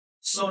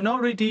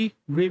Sonority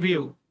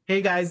review.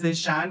 Hey guys, this is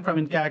Shan from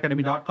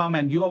IndiaAcademy.com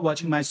and you are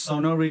watching my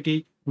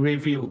Sonority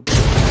review.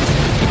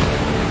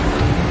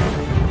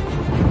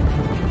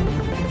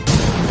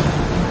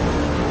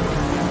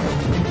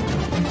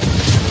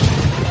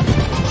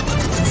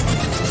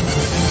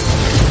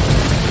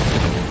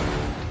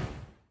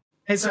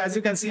 Hey, so as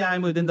you can see,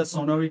 I'm within the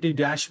Sonority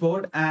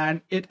dashboard and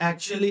it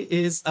actually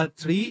is a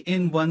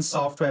 3-in-1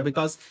 software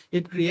because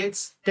it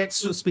creates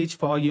text-to-speech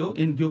for you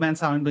in human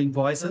sounding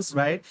voices,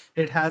 right?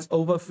 It has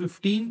over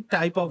 15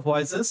 type of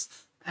voices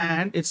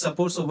and it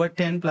supports over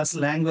 10 plus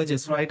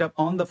languages right up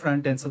on the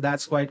front end. So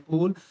that's quite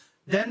cool.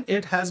 Then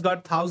it has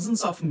got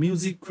thousands of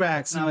music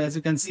tracks. Now, as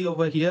you can see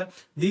over here,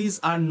 these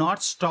are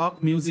not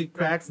stock music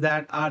tracks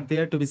that are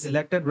there to be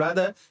selected.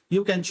 Rather,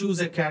 you can choose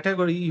a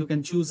category, you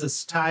can choose a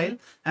style,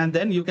 and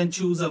then you can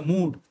choose a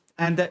mood.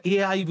 And the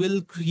AI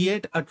will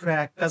create a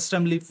track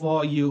customly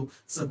for you.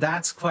 So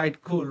that's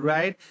quite cool,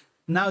 right?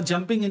 Now,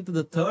 jumping into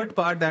the third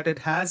part that it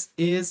has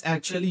is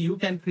actually you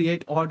can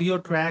create audio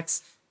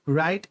tracks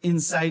right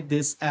inside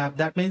this app.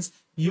 That means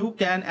you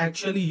can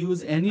actually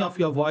use any of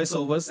your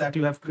voiceovers that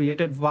you have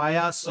created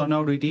via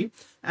Sonority,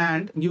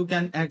 and you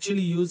can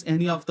actually use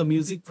any of the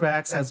music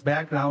tracks as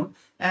background,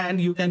 and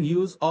you can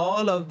use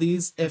all of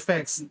these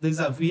effects. These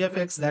are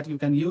VFX that you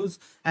can use,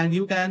 and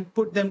you can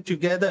put them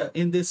together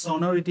in this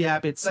Sonority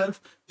app itself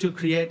to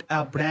create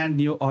a brand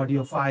new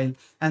audio file.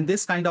 And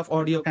this kind of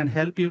audio can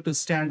help you to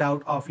stand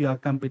out of your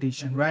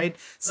competition, right?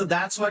 So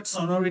that's what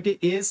Sonority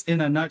is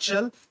in a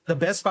nutshell. The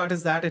best part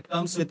is that it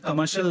comes with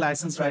commercial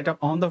license right up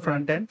on the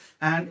front end,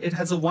 and it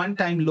has a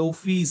one-time low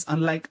fees,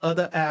 unlike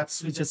other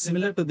apps which are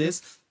similar to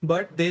this,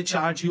 but they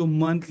charge you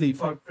monthly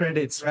for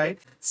credits, right?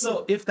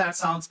 So if that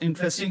sounds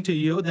interesting to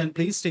you, then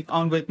please stick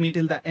on with me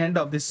till the end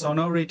of this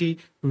Sonority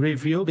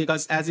review,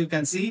 because as you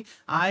can see,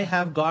 I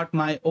have got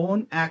my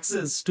own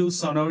access to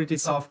Sonority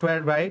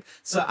software, right?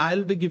 So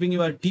I'll be giving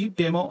you a deep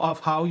demo of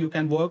how you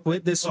can work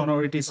with this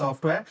Sonority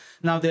software.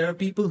 Now, there are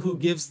people who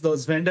gives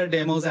those vendor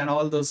demos and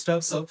all those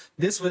stuff. So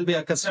this will be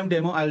a custom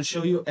demo. I'll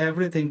show you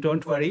everything,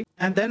 don't worry.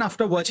 And then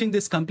after watching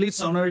this complete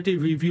Sonority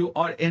review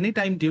or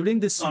anytime during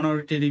this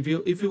Sonority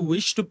review, if you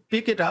wish to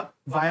pick it up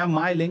via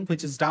my link,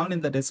 which is down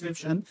in the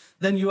description,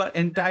 then you are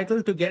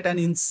entitled to get an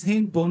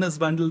insane bonus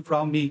bundle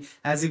from me,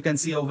 as you can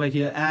see over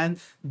here. And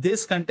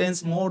this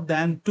contains more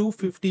than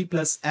 250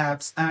 plus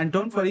apps. And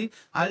don't worry,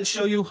 I'll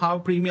show you how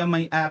premium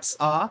my apps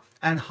are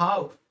and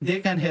how they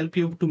can help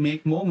you to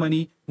make more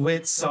money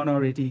with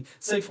Sonority.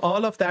 So if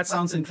all of that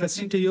sounds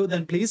interesting to you,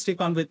 then please stick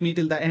on with me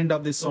till the end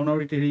of this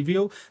Sonority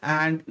review.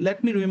 And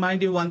let me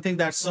remind you one thing,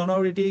 that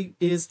Sonority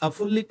is a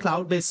fully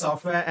cloud-based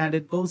software and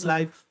it goes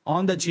live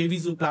on the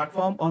JVZoo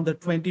platform on the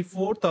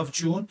 24th of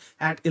June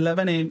at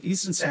 11 a.m.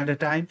 Eastern Standard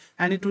Time.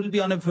 And it will be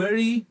on a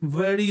very,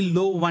 very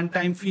low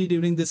one-time fee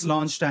during this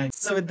launch time.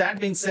 So with that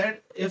being said,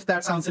 if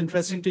that sounds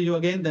interesting to you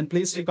again, then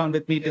please stick on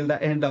with me till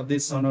the end of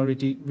this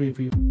Sonority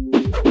review.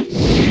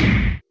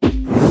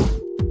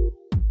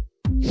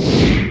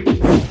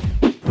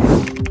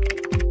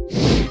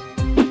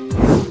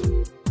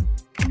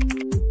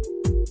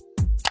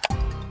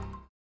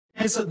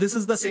 So this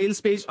is the sales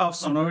page of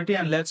Sonority,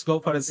 and let's go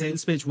for a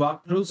sales page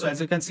walkthrough. So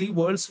as you can see,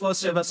 world's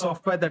first ever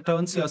software that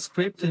turns your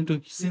script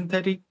into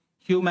synthetic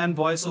human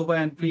voiceover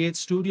and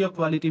creates studio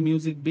quality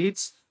music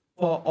beats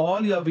for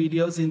all your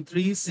videos in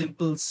 3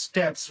 simple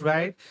steps,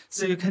 right?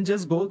 So you can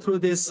just go through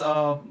this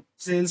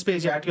sales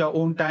page at your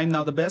own time.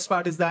 Now, the best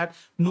part is that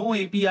no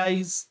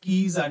APIs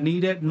keys are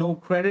needed, no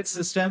credit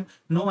system,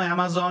 no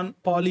Amazon,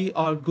 Poly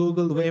or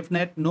Google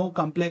WaveNet, no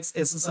complex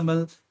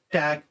XML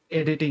tag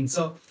editing.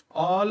 So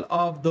all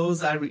of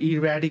those are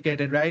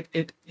eradicated, right?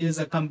 It is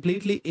a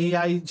completely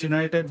AI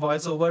generated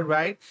voiceover,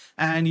 right?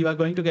 And you are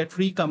going to get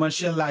free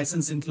commercial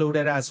license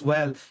included as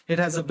well. It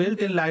has a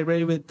built-in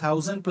library with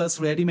 1,000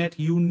 plus ready-made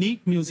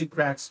unique music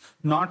tracks,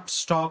 not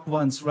stock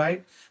ones,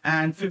 right?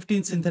 And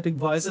 15 synthetic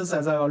voices,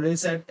 as I already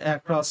said,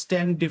 across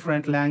 10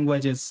 different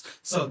languages.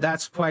 So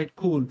that's quite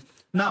cool.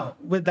 Now,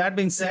 with that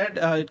being said,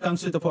 it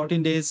comes with a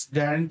 14 days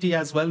guarantee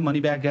as well,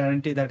 money back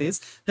guarantee that is.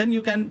 Then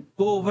you can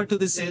go over to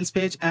the sales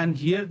page and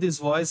hear these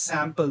voice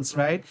samples,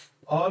 right?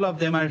 All of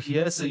them are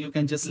here, so you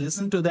can just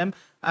listen to them.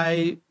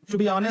 To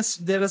be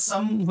honest, there are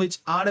some which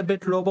are a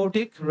bit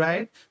robotic,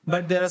 right?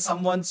 But there are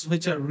some ones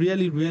which are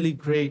really, really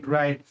great,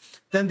 right?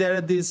 Then there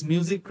are these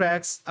music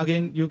tracks.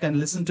 Again, you can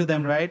listen to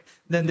them, right?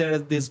 Then there are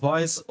these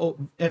voice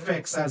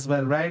effects as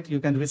well, right?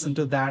 You can listen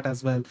to that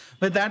as well.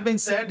 With that being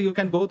said, you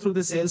can go through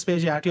the sales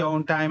page at your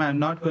own time. I'm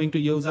not going to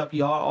use up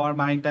your or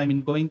my time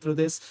in going through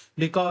this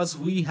because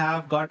we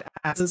have got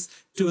access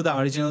to the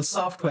original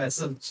software.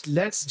 So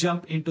let's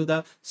jump into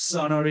the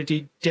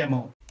Sonority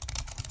demo.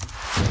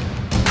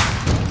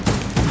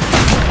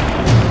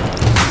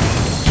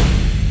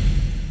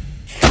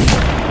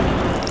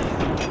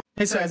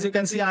 Hey, so as you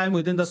can see, I'm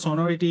within the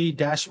Sonority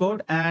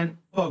dashboard, and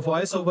for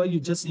voiceover, you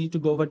just need to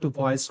go over to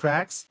voice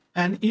tracks.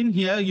 And in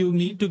here, you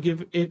need to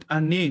give it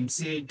a name,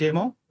 say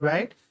demo,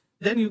 right?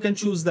 Then you can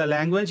choose the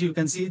language. You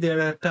can see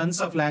there are tons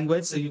of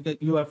languages, so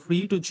you are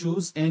free to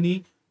choose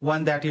any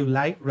one that you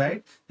like,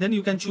 right? Then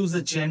you can choose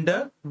the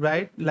gender,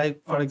 right?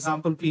 Like for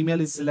example, female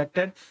is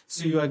selected,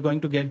 so you are going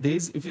to get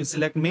these. If you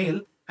select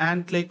male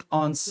and click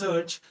on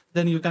search,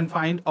 then you can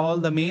find all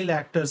the male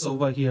actors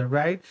over here,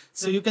 right?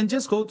 So you can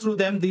just go through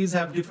them. These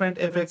have different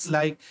effects,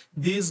 like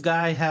this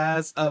guy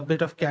has a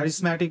bit of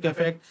charismatic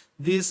effect,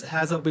 this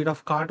has a bit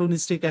of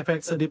cartoonistic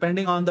effect. So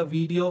depending on the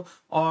video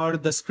or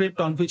the script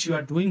on which you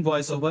are doing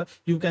voiceover,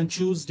 you can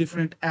choose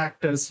different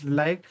actors,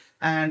 like,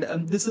 and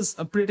this is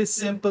a pretty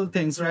simple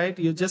things, right?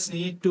 You just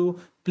need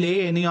to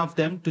play any of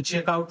them to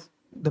check out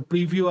the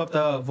preview of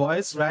the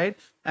voice, right?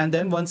 And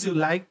then once you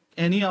like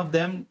any of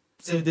them,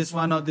 say this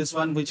one or this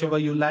one, whichever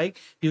you like,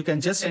 you can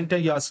just enter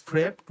your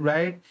script,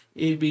 right?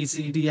 A, B,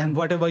 C, D, and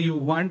whatever you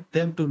want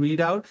them to read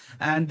out,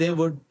 and they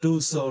would do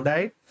so,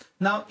 right?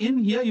 Now in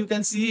here, you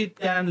can see it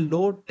can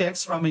load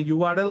text from a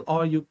URL,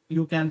 or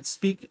you can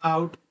speak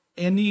out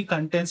any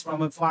contents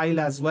from a file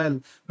as well,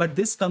 but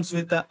this comes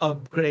with the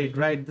upgrade,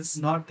 right? This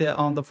is not there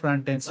on the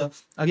front end. So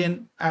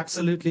again,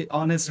 absolutely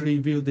honest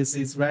review this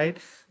is, right?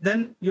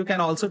 Then you can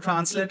also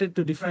translate it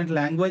to different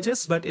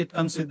languages, but it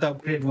comes with the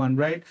upgrade one,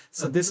 right?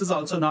 So this is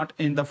also not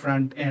in the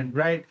front end,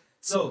 right?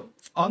 So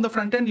on the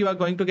front end, you are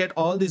going to get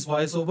all these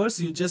voiceovers.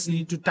 You just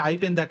need to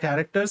type in the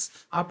characters.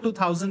 Up to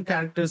 1,000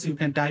 characters you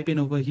can type in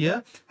over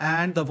here,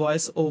 and the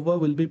voiceover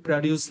will be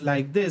produced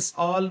like this,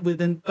 all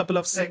within a couple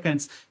of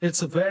seconds.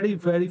 It's a very,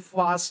 very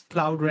fast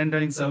cloud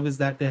rendering service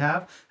that they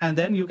have. And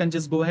then you can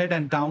just go ahead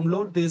and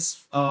download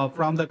this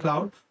from the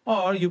cloud,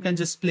 or you can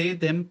just play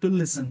them to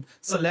listen.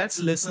 So let's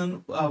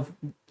listen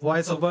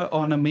voiceover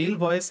on a male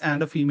voice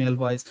and a female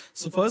voice.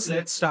 So first,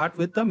 let's start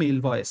with the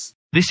male voice.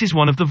 This is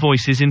one of the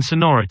voices in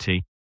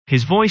Sonority.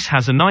 His voice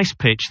has a nice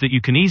pitch that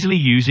you can easily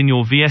use in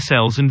your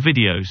VSLs and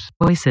videos.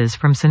 Voices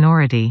from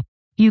Sonority.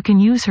 You can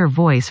use her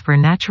voice for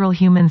natural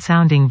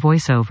human-sounding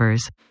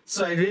voiceovers.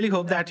 So I really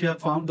hope that you have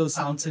found those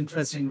sounds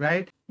interesting,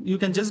 right? You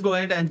can just go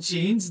ahead and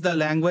change the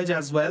language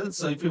as well.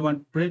 So if you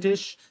want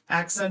British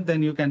accent,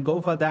 then you can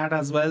go for that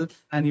as well.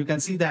 And you can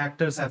see the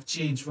actors have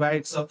changed,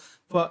 right? So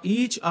for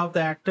each of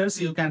the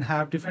actors, you can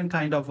have different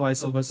kind of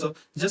voiceover. So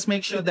just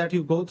make sure that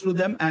you go through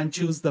them and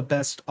choose the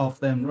best of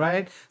them,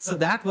 right? So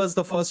that was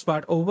the first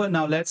part over.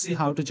 Now let's see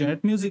how to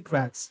generate music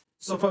tracks.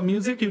 So for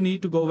music, you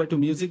need to go over to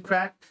music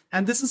track.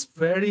 And this is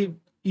very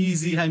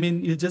easy. I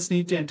mean, you just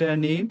need to enter a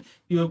name.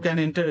 You can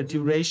enter a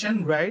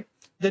duration, right?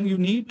 Then you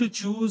need to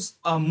choose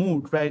a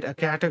mood, right? A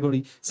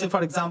category. So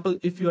for example,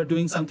 if you are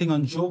doing something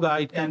on yoga,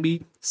 it can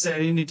be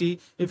serenity.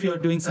 If you are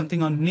doing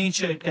something on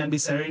nature, it can be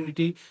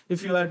serenity.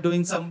 If you are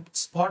doing some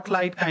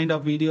spotlight kind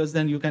of videos,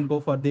 then you can go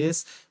for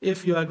this.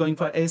 If you are going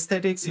for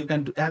aesthetics, you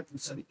can do,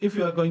 if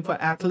you are going for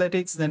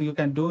athletics, then you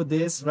can do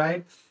this,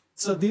 right?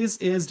 So this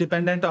is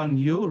dependent on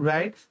you,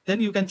 right? Then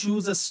you can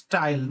choose a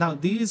style. Now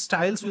these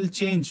styles will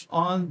change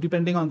on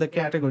depending on the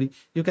category.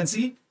 You can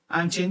see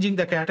I'm changing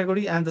the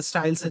category and the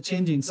styles are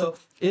changing. So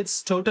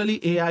it's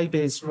totally AI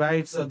based,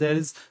 right? So there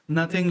is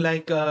nothing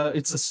like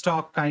it's a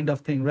stock kind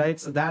of thing, right?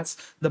 So that's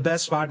the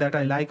best part that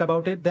I like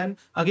about it. Then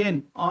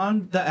again,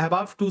 on the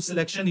above two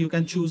selection, you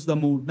can choose the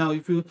mood. Now,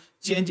 if you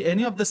change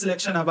any of the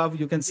selection above,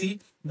 you can see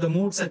the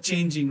moods are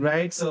changing,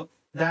 right? So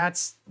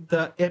that's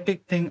the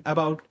epic thing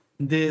about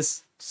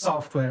this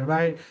software,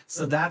 right?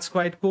 So that's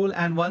quite cool.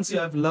 And once you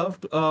have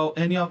loved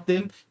any of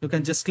them, you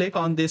can just click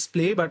on this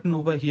play button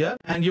over here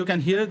and you can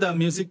hear the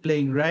music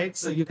playing, right?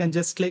 So you can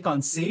just click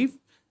on save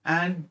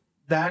and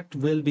that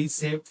will be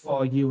saved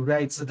for you,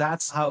 right? So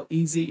that's how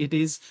easy it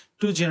is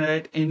to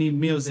generate any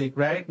music,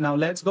 right? Now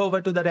let's go over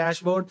to the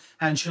dashboard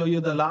and show you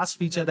the last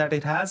feature that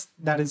it has,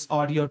 that is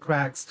audio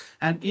tracks.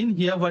 And in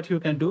here, what you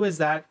can do is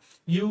that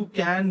you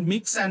can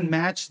mix and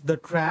match the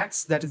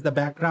tracks, that is the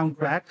background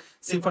track.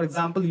 Say, for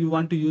example, you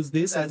want to use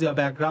this as your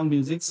background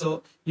music.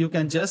 So you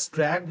can just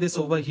drag this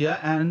over here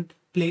and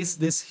place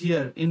this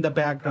here in the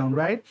background,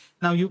 right?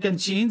 Now you can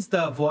change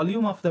the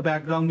volume of the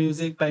background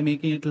music by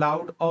making it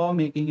loud or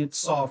making it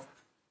soft.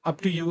 Up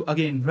to you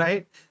again,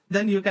 right?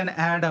 Then you can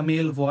add a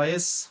male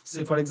voice.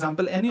 Say, for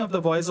example, any of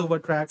the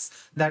voiceover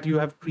tracks that you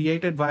have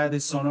created via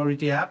this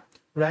Sonority app,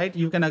 right?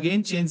 You can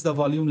again change the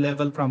volume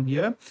level from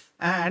here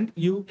and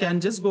you can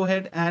just go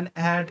ahead and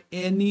add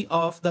any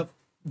of the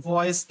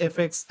voice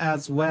effects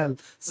as well.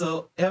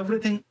 So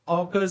everything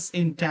occurs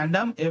in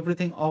tandem,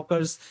 everything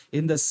occurs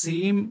in the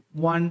same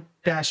one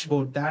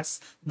dashboard. That's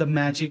the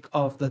magic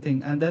of the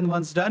thing. And then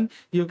once done,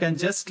 you can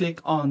just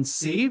click on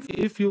save.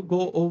 If you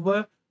go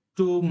over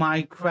to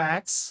my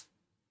tracks,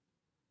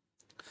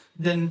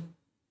 then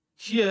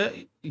here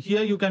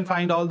you can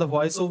find all the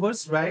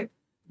voiceovers, right?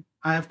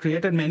 I have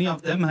created many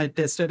of them. I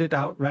tested it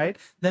out, right?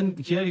 Then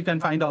here you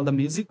can find all the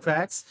music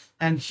tracks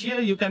and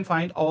here you can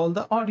find all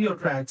the audio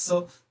tracks.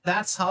 So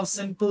that's how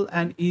simple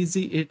and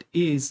easy it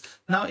is.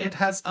 Now it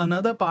has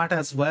another part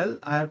as well.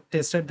 I have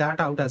tested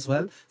that out as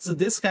well. So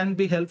this can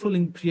be helpful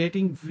in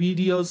creating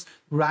videos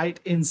right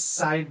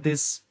inside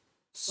this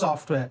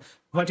software.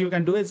 What you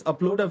can do is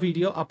upload a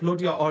video,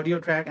 upload your audio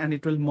track, and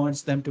it will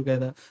merge them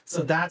together.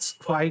 So that's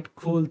quite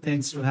cool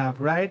things to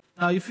have, right?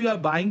 Now, if you are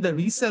buying the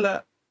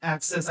reseller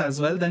access as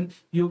well, then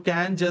you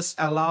can just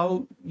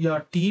allow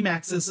your team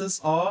accesses,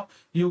 or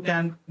you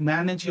can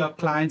manage your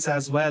clients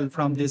as well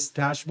from this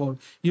dashboard.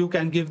 You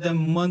can give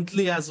them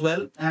monthly as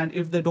well, and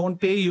if they don't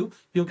pay you,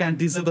 you can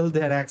disable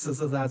their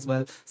accesses as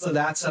well. So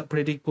that's a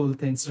pretty cool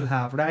things to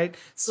have, right?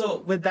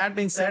 So with that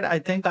being said, I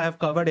think I have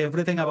covered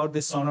everything about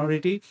this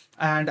Sonority,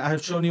 and I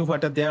have shown you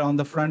what are there on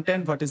the front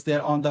end, what is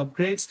there on the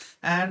upgrades,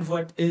 and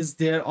what is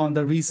there on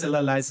the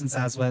reseller license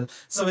as well.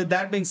 So with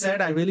that being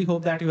said, I really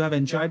hope that you have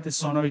enjoyed this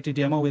Sonority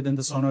demo within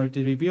the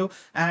Sonority review.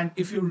 And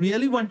if you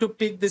really want to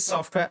pick this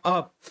software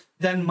up,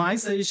 then my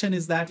suggestion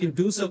is that you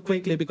do so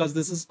quickly, because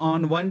this is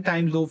on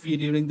one-time low fee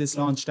during this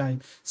launch time.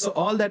 So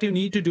all that you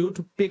need to do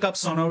to pick up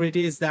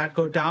Sonority is that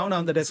go down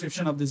on the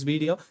description of this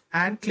video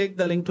and click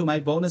the link to my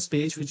bonus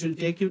page, which will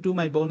take you to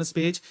my bonus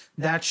page.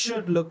 That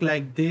should look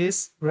like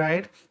this,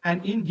 right?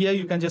 And in here,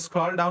 you can just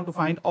scroll down to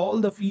find all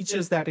the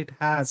features that it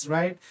has,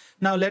 right?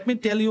 Now, let me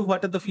tell you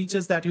what are the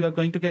features that you are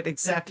going to get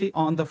exactly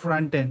on the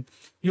front end.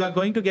 You are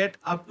going to get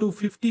up to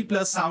 50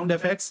 plus sound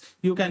effects.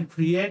 You can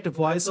create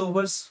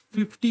voiceovers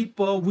 50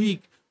 per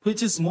week,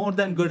 which is more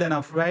than good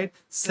enough, right?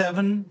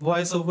 7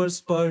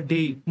 voiceovers per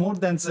day, more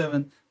than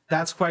 7.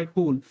 That's quite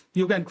cool.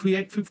 You can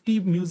create 50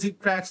 music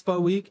tracks per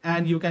week,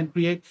 and you can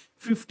create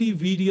 50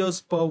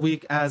 videos per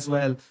week as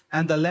well.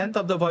 And the length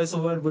of the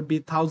voiceover would be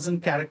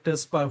 1,000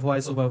 characters per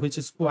voiceover, which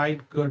is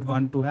quite good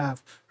one to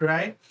have,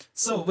 right?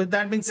 So with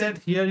that being said,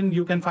 here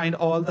you can find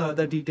all the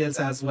other details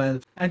as well.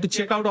 And to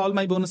check out all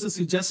my bonuses,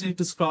 you just need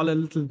to scroll a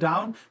little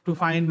down to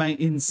find my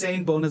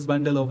insane bonus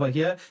bundle over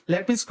here.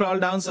 Let me scroll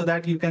down so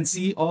that you can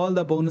see all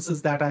the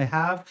bonuses that I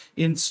have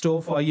in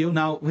store for you.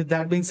 Now, with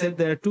that being said,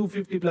 there are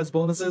 250 plus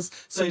bonuses,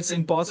 so it's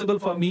impossible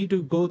for me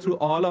to go through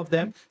all of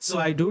them. So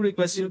I do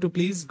request you to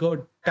please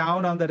go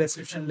down on the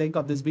description link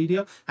of this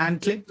video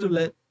and click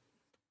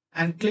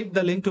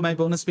the link to my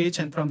bonus page,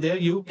 and from there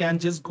you can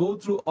just go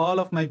through all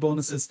of my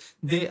bonuses.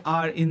 They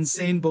are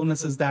insane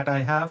bonuses that I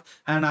have,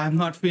 and I'm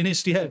not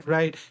finished yet,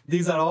 right?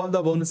 These are all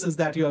the bonuses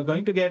that you are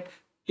going to get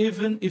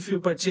even if you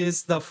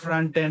purchase the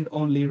front end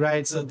only,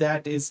 right? So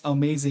that is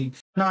amazing.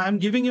 Now I'm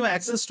giving you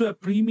access to a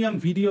premium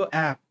video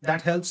app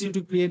that helps you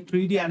to create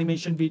 3D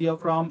animation video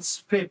from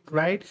script,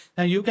 right?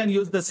 And you can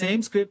use the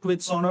same script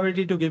with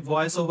Sonority to give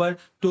voiceover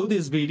to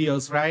these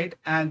videos, right?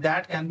 And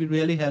that can be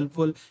really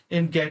helpful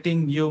in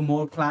getting you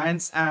more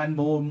clients and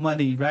more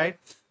money, right?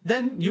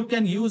 Then you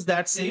can use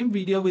that same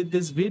video with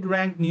this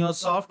VidRank Neo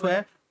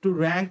software to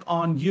rank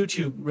on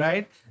YouTube,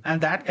 right?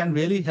 And that can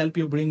really help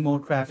you bring more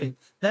traffic.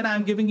 Then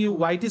I'm giving you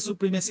YT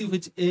Supremacy,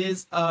 which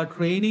is a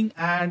training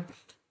and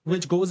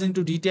which goes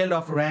into detail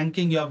of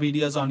ranking your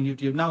videos on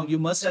YouTube. Now, you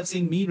must have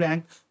seen me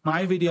rank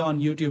my video on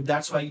YouTube.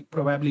 That's why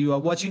probably you are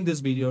watching this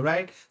video,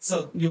 right?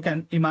 So you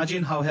can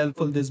imagine how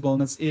helpful this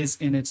bonus is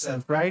in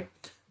itself, right?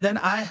 Then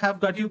I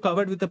have got you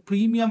covered with a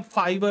premium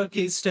Fiverr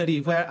case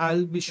study where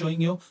I'll be showing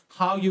you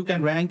how you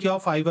can rank your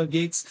Fiverr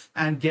gigs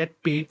and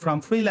get paid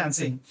from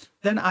freelancing.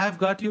 Then I have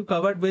got you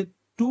covered with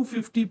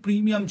 250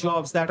 premium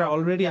jobs that are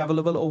already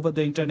available over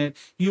the internet.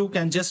 You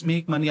can just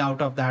make money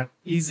out of that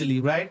easily,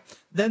 right?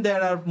 Then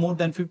there are more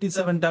than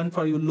 57 done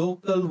for you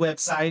local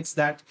websites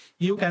that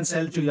you can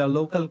sell to your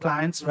local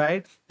clients,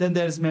 right? Then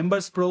there's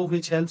Members Pro,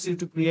 which helps you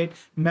to create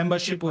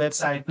membership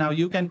website. Now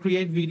you can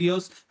create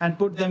videos and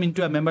put them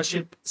into a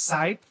membership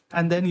site,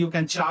 and then you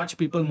can charge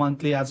people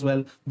monthly as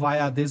well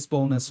via this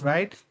bonus,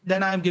 right?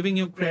 Then I'm giving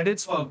you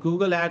credits for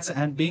Google Ads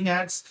and Bing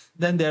Ads.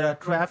 Then there are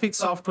traffic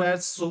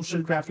softwares,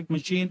 Social Traffic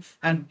Machine,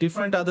 and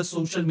different other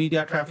social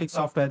media traffic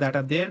software that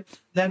are there.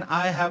 Then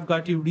I have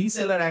got you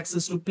reseller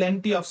access to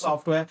plenty of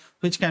software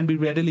which can be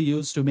readily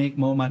used to make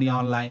more money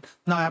online.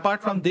 Now,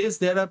 apart from this,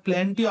 there are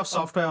plenty of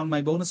software on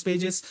my bonus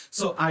pages.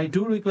 So I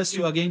do request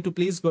you again to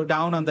please go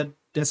down on the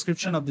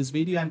description of this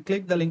video and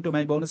click the link to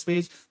my bonus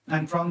page.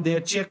 And from there,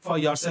 check for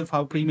yourself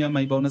how premium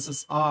my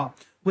bonuses are.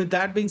 With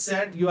that being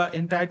said, you are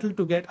entitled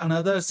to get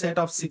another set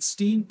of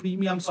 16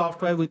 premium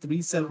software with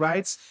resale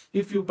rights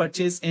if you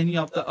purchase any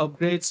of the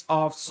upgrades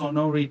of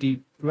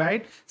Sonority,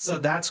 right? So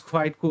that's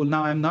quite cool.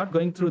 Now, I'm not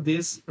going through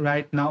this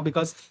right now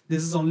because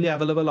this is only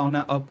available on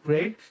an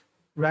upgrade,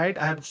 right?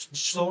 I have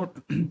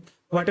shown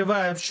whatever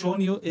I have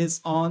shown you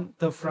is on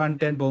the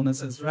front end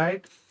bonuses,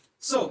 right?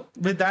 So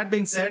with that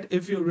being said,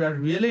 if you are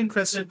really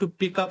interested to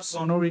pick up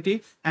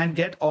Sonority and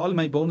get all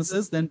my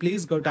bonuses, then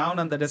please go down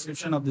on the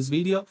description of this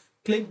video.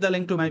 Click the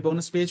link to my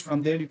bonus page.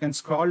 From there, you can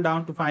scroll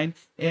down to find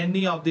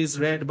any of these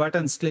red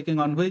buttons, clicking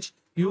on which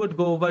you would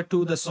go over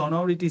to the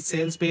Sonority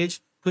sales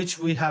page, which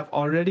we have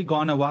already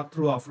gone a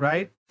walkthrough of,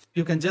 right?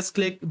 You can just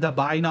click the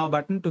buy now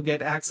button to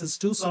get access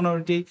to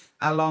Sonority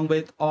along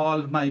with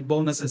all my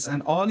bonuses,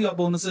 and all your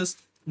bonuses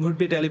would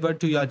be delivered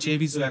to your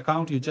JVZoo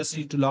account. You just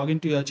need to log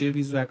into your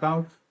JVZoo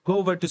account, go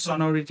over to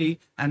Sonority,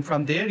 and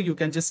from there you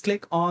can just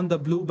click on the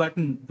blue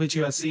button which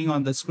you are seeing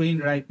on the screen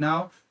right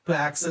now to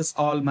access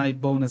all my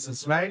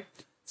bonuses, right?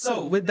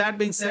 So with that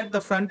being said, the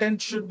front end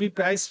should be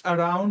priced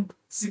around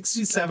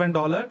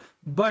 $67,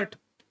 but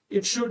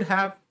it should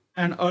have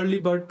an early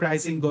bird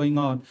pricing going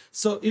on.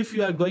 So if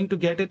you are going to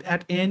get it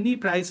at any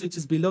price which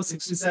is below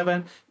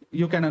 67,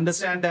 you can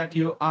understand that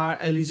you are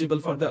eligible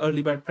for the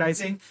early bird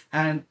pricing,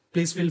 and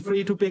please feel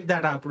free to pick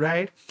that up.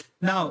 Right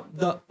now,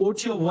 the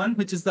OTO one,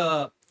 which is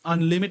the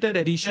unlimited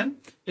edition,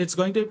 it's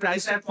going to be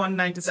priced at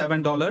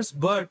 $197,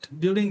 but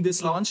during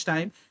this launch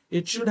time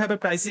it should have a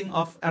pricing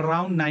of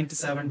around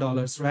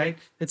 $97. Right,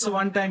 it's a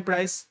one-time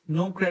price,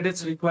 no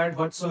credits required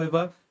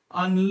whatsoever,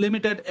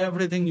 unlimited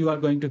everything you are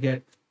going to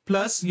get.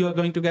 Plus you are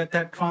going to get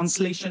that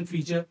translation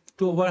feature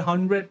to over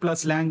 100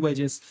 plus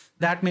languages.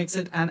 That makes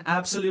it an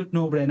absolute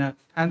no-brainer,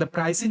 and the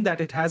pricing that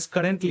it has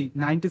currently,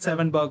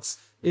 $97,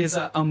 is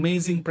an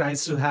amazing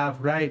price to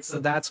have. Right, so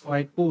that's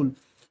quite cool.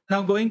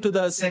 Now going to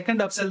the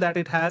second upsell that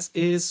it has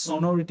is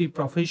Sonority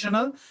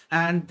Professional,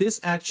 and this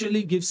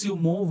actually gives you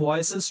more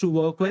voices to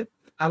work with.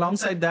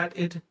 Alongside that,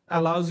 it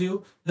allows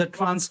you the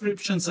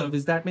transcription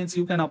service. That means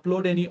you can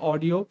upload any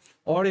audio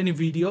or any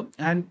video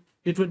and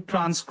it will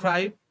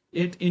transcribe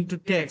it into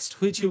text,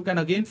 which you can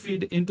again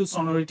feed into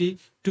Sonority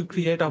to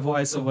create a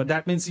voiceover.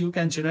 That means you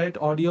can generate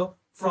audio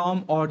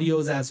from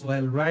audios as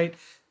well. Right,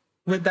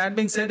 with that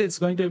being said, it's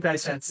going to be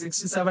priced at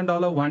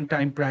 $67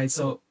 one-time price.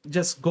 So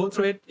just go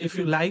through it. If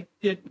you like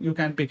it, you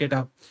can pick it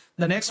up.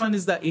 The next one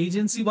is the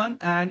agency one,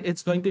 and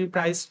it's going to be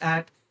priced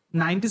at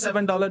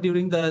 $97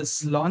 during the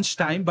launch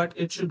time, but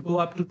it should go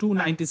up to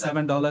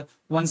 $297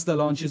 once the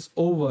launch is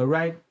over.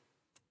 Right,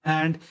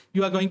 and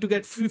you are going to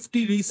get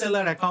 50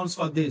 reseller accounts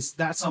for this.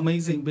 That's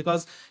amazing,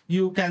 because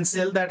you can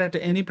sell that at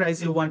any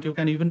price you want. You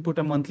can even put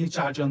a monthly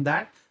charge on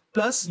that.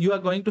 Plus you are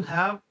going to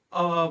have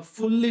a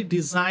fully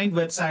designed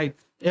website,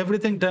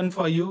 everything done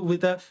for you,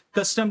 with a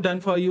custom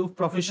done for you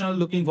professional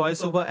looking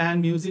voiceover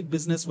and music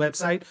business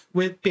website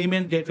with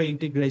payment gateway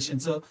integration.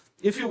 So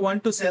if you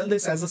want to sell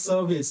this as a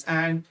service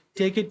and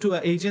take it to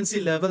an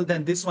agency level,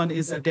 then this one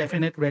is a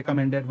definite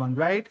recommended one.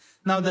 Right,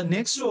 now the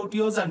next two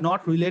OTOs are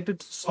not related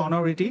to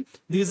Sonority.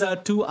 These are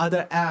two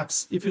other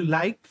apps. If you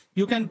like,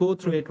 you can go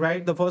through it.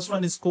 Right, the first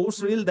one is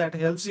Course Reel, that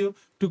helps you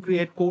to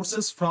create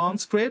courses from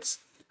scripts,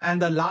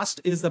 and the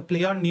last is the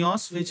Play on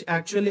Neos, which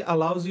actually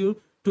allows you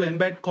to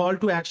embed call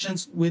to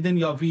actions within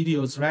your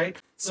videos. Right,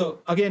 so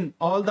again,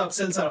 all the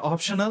upsells are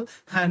optional,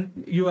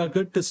 and you are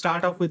good to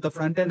start off with the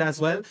front end as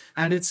well,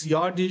 and it's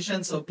your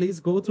decision. So please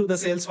go through the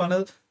sales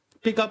funnel,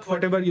 pick up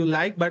whatever you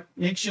like, but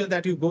make sure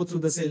that you go through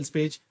the sales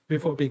page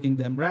before picking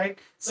them. Right,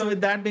 so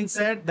with that being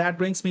said, that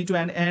brings me to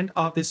an end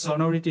of this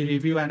Sonority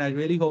review, and I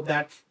really hope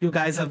that you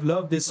guys have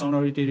loved this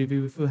Sonority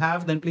review. If you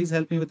have, then please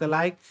help me with a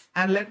like,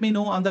 and let me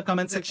know on the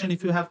comment section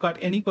if you have got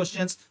any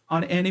questions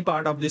on any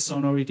part of this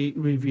Sonority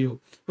review.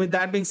 With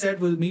that being said,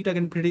 we'll meet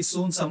again pretty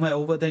soon somewhere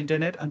over the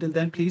internet. Until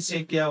then, please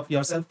take care of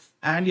yourself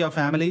and your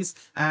families,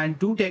 and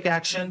do take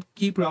action.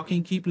 Keep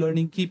rocking, keep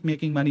learning, keep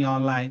making money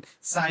online.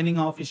 Signing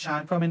off,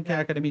 Ishan from NK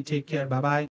Academy. Take care. Bye bye.